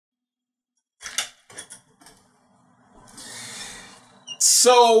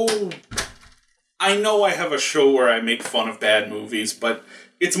So, I know I have a show where I make fun of bad movies, but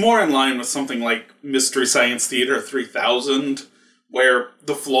it's more in line with something like Mystery Science Theater 3000, where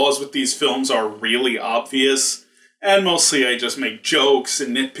the flaws with these films are really obvious, and mostly I just make jokes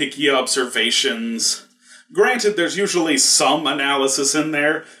and nitpicky observations. Granted, there's usually some analysis in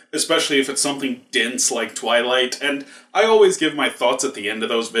there, especially if it's something dense like Twilight, and I always give my thoughts at the end of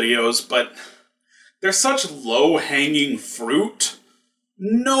those videos, but they're such low-hanging fruit.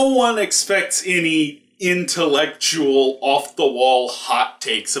 No one expects any intellectual, off-the-wall hot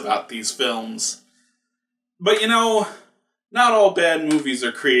takes about these films. But you know, not all bad movies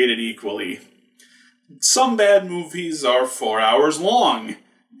are created equally. Some bad movies are 4 hours long.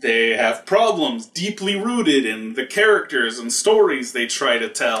 They have problems deeply rooted in the characters and stories they try to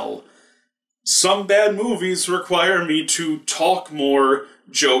tell. Some bad movies require me to talk more,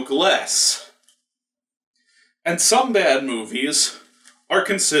 joke less. And some bad movies are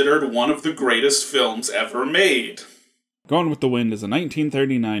considered one of the greatest films ever made. Gone with the Wind is a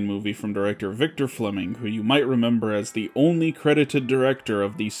 1939 movie from director Victor Fleming, who you might remember as the only credited director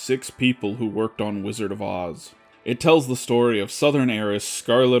of the 6 people who worked on Wizard of Oz. It tells the story of Southern heiress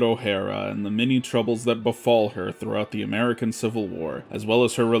Scarlett O'Hara and the many troubles that befall her throughout the American Civil War, as well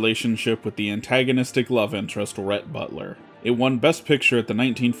as her relationship with the antagonistic love interest Rhett Butler. It won Best Picture at the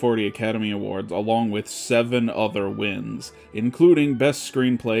 1940 Academy Awards along with 7 other wins, including Best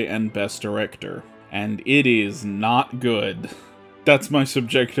Screenplay and Best Director. And it is not good. That's my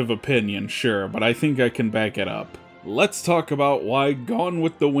subjective opinion, sure, but I think I can back it up. Let's talk about why Gone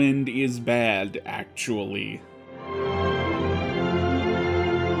with the Wind is bad, actually.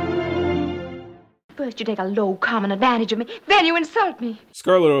 First you take a low, common advantage of me, then you insult me.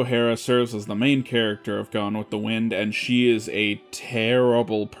 Scarlett O'Hara serves as the main character of Gone with the Wind, and she is a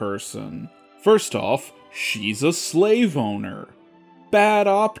terrible person. First off, she's a slave owner. Bad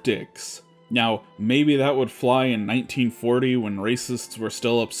optics. Now, maybe that would fly in 1940 when racists were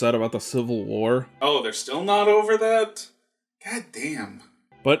still upset about the Civil War. Oh, they're still not over that? God damn.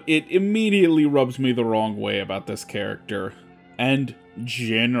 But it immediately rubs me the wrong way about this character. And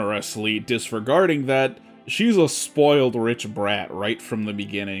generously disregarding that, she's a spoiled rich brat right from the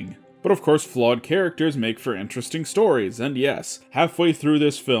beginning. But of course, flawed characters make for interesting stories, and yes, halfway through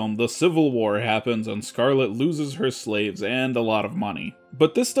this film, the Civil War happens and Scarlett loses her slaves and a lot of money.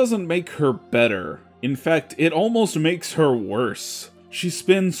 But this doesn't make her better. In fact, it almost makes her worse. She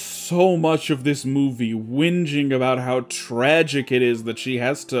spends so much of this movie whinging about how tragic it is that she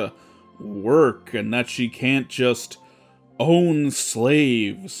has to work and that she can't just own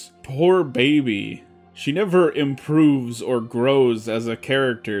slaves. Poor baby. She never improves or grows as a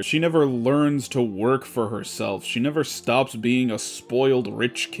character. She never learns to work for herself. She never stops being a spoiled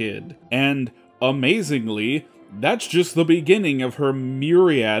rich kid. And, amazingly, that's just the beginning of her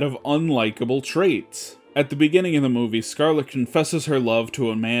myriad of unlikable traits. At the beginning of the movie, Scarlett confesses her love to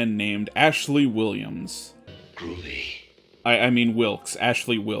a man named Ashley Williams. I mean Wilkes,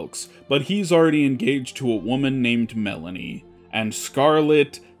 Ashley Wilkes. But he's already engaged to a woman named Melanie. And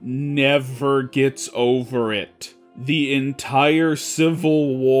Scarlett never gets over it. The entire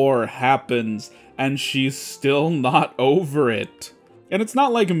Civil War happens, and she's still not over it. And it's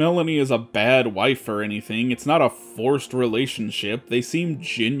not like Melanie is a bad wife or anything. It's not a forced relationship. They seem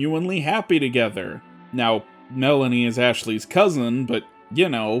genuinely happy together. Now, Melanie is Ashley's cousin, but, you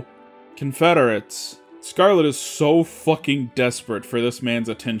know, Confederates. Scarlett is so fucking desperate for this man's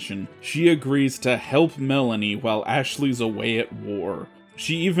attention, she agrees to help Melanie while Ashley's away at war.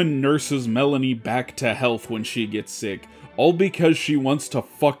 She even nurses Melanie back to health when she gets sick, all because she wants to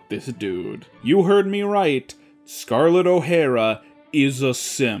fuck this dude. You heard me right, Scarlett O'Hara is a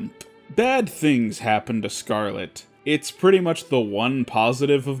simp. Bad things happen to Scarlett. It's pretty much the one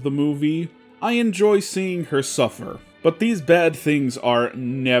positive of the movie. I enjoy seeing her suffer. But these bad things are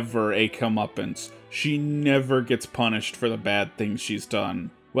never a comeuppance. She never gets punished for the bad things she's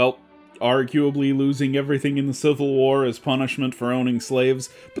done. Well, arguably losing everything in the Civil War is punishment for owning slaves,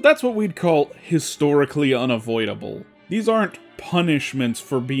 but that's what we'd call historically unavoidable. These aren't punishments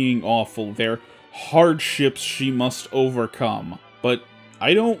for being awful, they're hardships she must overcome. But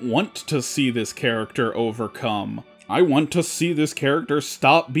I don't want to see this character overcome. I want to see this character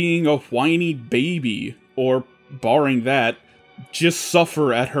stop being a whiny baby, or, barring that, just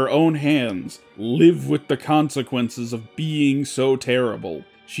suffer at her own hands, live with the consequences of being so terrible.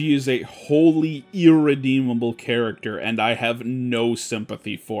 She is a wholly irredeemable character, and I have no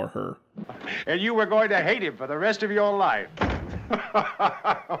sympathy for her. And you were going to hate him for the rest of your life.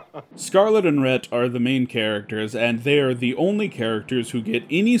 Scarlett and Rhett are the main characters, and they are the only characters who get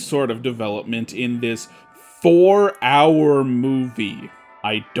any sort of development in this 4-hour movie.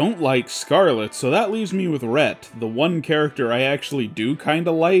 I don't like Scarlet, so that leaves me with Rhett, the one character I actually do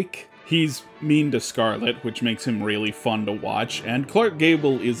kinda like. He's mean to Scarlet, which makes him really fun to watch, and Clark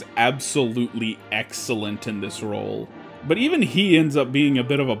Gable is absolutely excellent in this role. But even he ends up being a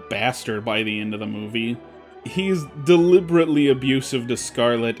bit of a bastard by the end of the movie. He's deliberately abusive to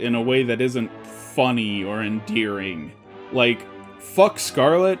Scarlet in a way that isn't funny or endearing. Like, fuck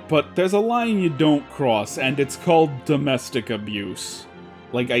Scarlet, but there's a line you don't cross, and it's called domestic abuse.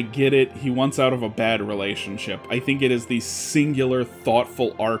 Like, I get it, he wants out of a bad relationship. I think it is the singular,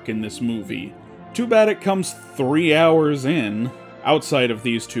 thoughtful arc in this movie. Too bad it comes 3 hours in. Outside of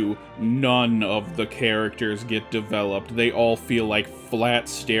these two, none of the characters get developed. They all feel like flat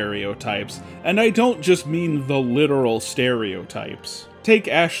stereotypes. And I don't just mean the literal stereotypes. Take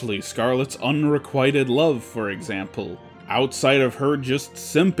Ashley, Scarlett's unrequited love, for example. Outside of her just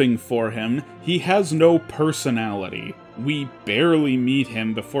simping for him, he has no personality. We barely meet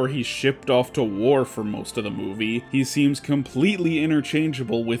him before he's shipped off to war for most of the movie. He seems completely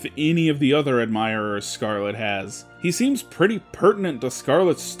interchangeable with any of the other admirers Scarlet has. He seems pretty pertinent to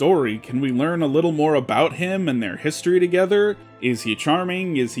Scarlet's story. Can we learn a little more about him and their history together? Is he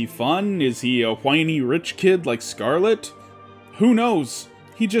charming? Is he fun? Is he a whiny rich kid like Scarlet? Who knows?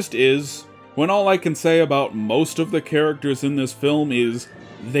 He just is. When all I can say about most of the characters in this film is,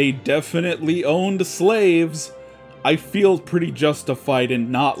 they definitely owned slaves, I feel pretty justified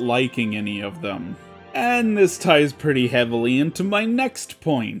in not liking any of them. And this ties pretty heavily into my next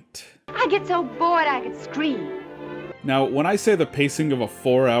point. I get so bored I could scream. Now, when I say the pacing of a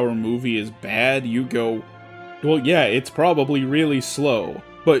 4-hour movie is bad, you go, well, yeah, it's probably really slow.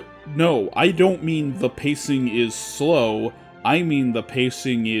 But no, I don't mean the pacing is slow, I mean the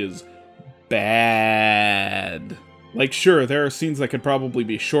pacing is bad. Like, sure, there are scenes that could probably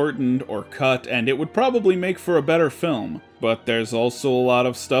be shortened or cut, and it would probably make for a better film. But there's also a lot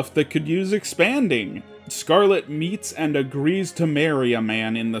of stuff that could use expanding. Scarlet meets and agrees to marry a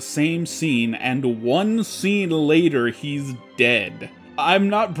man in the same scene, and 1 scene later he's dead. I'm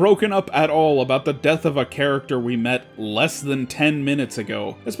not broken up at all about the death of a character we met less than 10 minutes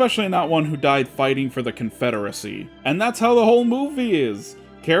ago, especially not one who died fighting for the Confederacy. And that's how the whole movie is.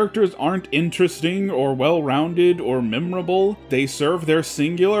 Characters aren't interesting or well-rounded or memorable. They serve their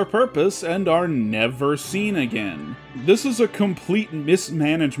singular purpose and are never seen again. This is a complete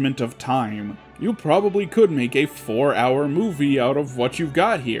mismanagement of time. You probably could make a 4-hour movie out of what you've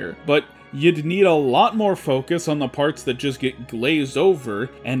got here, but you'd need a lot more focus on the parts that just get glazed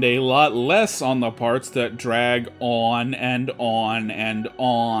over, and a lot less on the parts that drag on and on and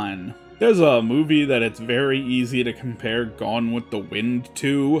on. There's a movie that it's very easy to compare Gone with the Wind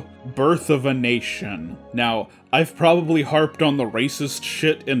to, Birth of a Nation. Now, I've probably harped on the racist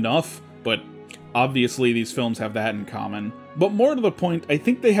shit enough, but obviously these films have that in common. But more to the point, I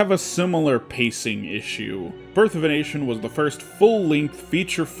think they have a similar pacing issue. Birth of a Nation was the first full-length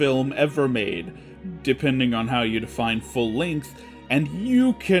feature film ever made, depending on how you define full-length, and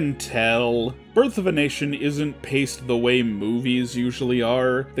you can tell. Birth of a Nation isn't paced the way movies usually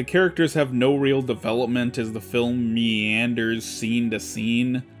are. The characters have no real development as the film meanders scene to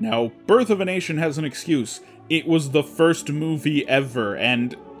scene. Now, Birth of a Nation has an excuse. It was the first movie ever,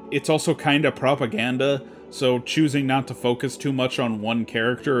 and it's also kinda propaganda, so choosing not to focus too much on one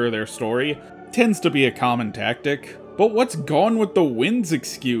character or their story tends to be a common tactic. But what's Gone with the Wind's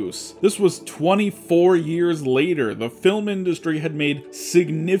excuse? This was 24 years later. The film industry had made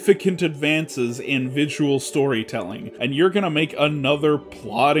significant advances in visual storytelling, and you're gonna make another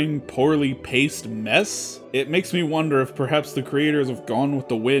plotting, poorly paced mess? It makes me wonder if perhaps the creators of Gone with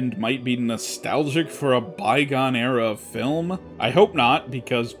the Wind might be nostalgic for a bygone era of film. I hope not,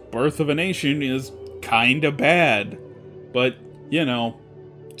 because Birth of a Nation is kinda bad. But, you know,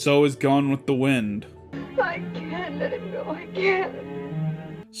 so is Gone with the Wind. I can't let him go. I can't.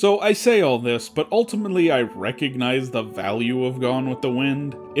 So I say all this, but ultimately I recognize the value of Gone with the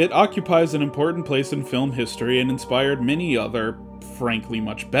Wind. It occupies an important place in film history and inspired many other, frankly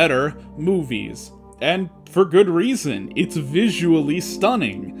much better, movies. And for good reason. It's visually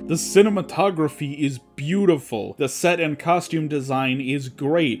stunning. The cinematography is beautiful. The set and costume design is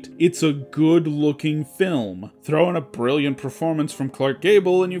great. It's a good-looking film. Throw in a brilliant performance from Clark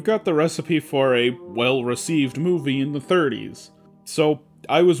Gable and you've got the recipe for a well-received movie in the 30s. So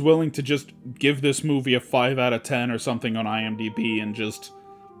I was willing to just give this movie a 5 out of 10 or something on IMDb and just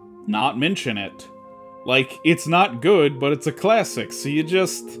not mention it. Like, it's not good, but it's a classic, so you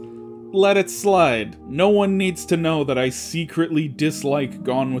just let it slide. No one needs to know that I secretly dislike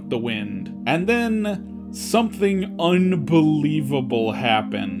Gone with the Wind. And then, something unbelievable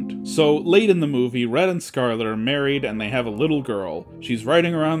happened. So, late in the movie, Red and Scarlet are married and they have a little girl. She's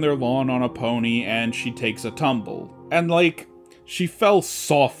riding around their lawn on a pony and she takes a tumble. And like, she fell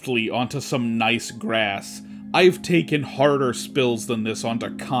softly onto some nice grass. I've taken harder spills than this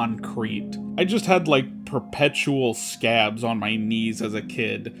onto concrete. I just had like perpetual scabs on my knees as a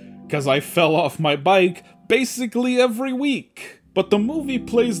kid, because I fell off my bike basically every week. But the movie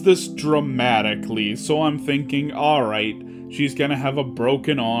plays this dramatically, so I'm thinking, alright, she's gonna have a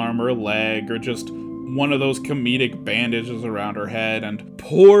broken arm or leg or just one of those comedic bandages around her head, and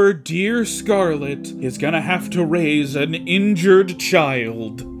poor dear Scarlet is gonna have to raise an injured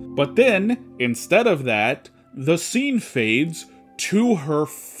child. But then, instead of that, the scene fades to her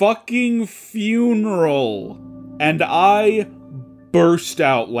fucking funeral. And I burst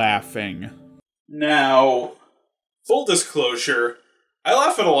out laughing. Now, full disclosure, I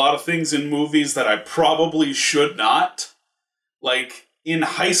laugh at a lot of things in movies that I probably should not. Like, in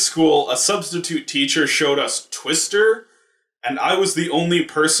high school, a substitute teacher showed us Twister, and I was the only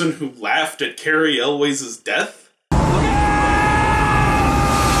person who laughed at Carrie Elways' death.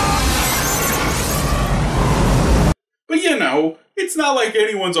 But you know, it's not like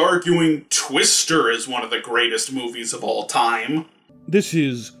anyone's arguing Twister is one of the greatest movies of all time. This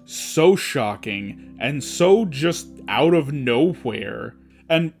is so shocking, and so just out of nowhere.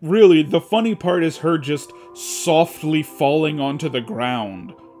 And really, the funny part is her just softly falling onto the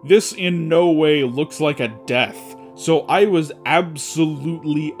ground. This in no way looks like a death, so I was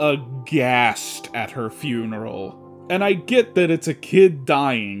absolutely aghast at her funeral. And I get that it's a kid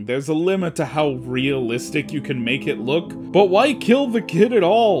dying, there's a limit to how realistic you can make it look, but why kill the kid at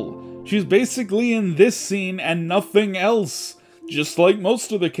all? She's basically in this scene and nothing else. Just like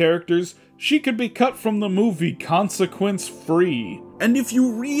most of the characters, she could be cut from the movie consequence-free. And if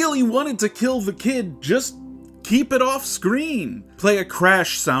you really wanted to kill the kid, just keep it off screen. Play a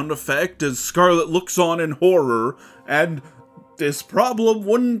crash sound effect as Scarlet looks on in horror, and this problem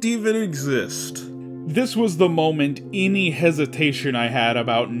wouldn't even exist. This was the moment any hesitation I had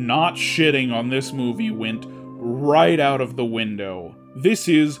about not shitting on this movie went right out of the window. This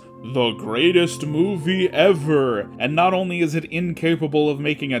is the greatest movie ever, and not only is it incapable of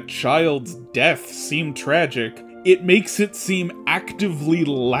making a child's death seem tragic, it makes it seem actively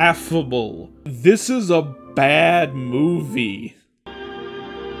laughable. This is a bad movie.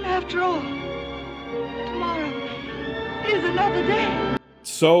 After all, tomorrow is another day.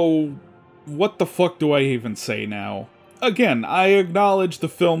 So, what the fuck do I even say now? Again, I acknowledge the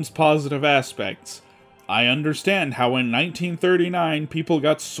film's positive aspects. I understand how in 1939 people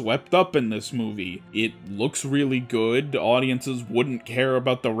got swept up in this movie. It looks really good, audiences wouldn't care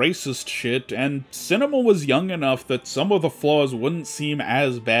about the racist shit, and cinema was young enough that some of the flaws wouldn't seem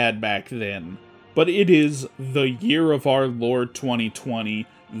as bad back then. But it is the year of our Lord 2020.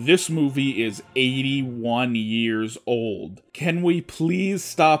 This movie is 81 years old. Can we please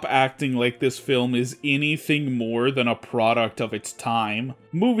stop acting like this film is anything more than a product of its time?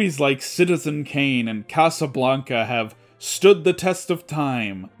 Movies like Citizen Kane and Casablanca have stood the test of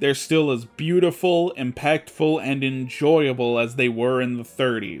time. They're still as beautiful, impactful, and enjoyable as they were in the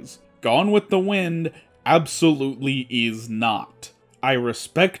 30s. Gone with the Wind absolutely is not. I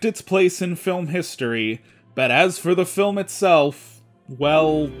respect its place in film history, but as for the film itself,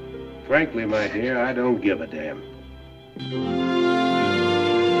 well... Frankly, my dear, I don't give a damn.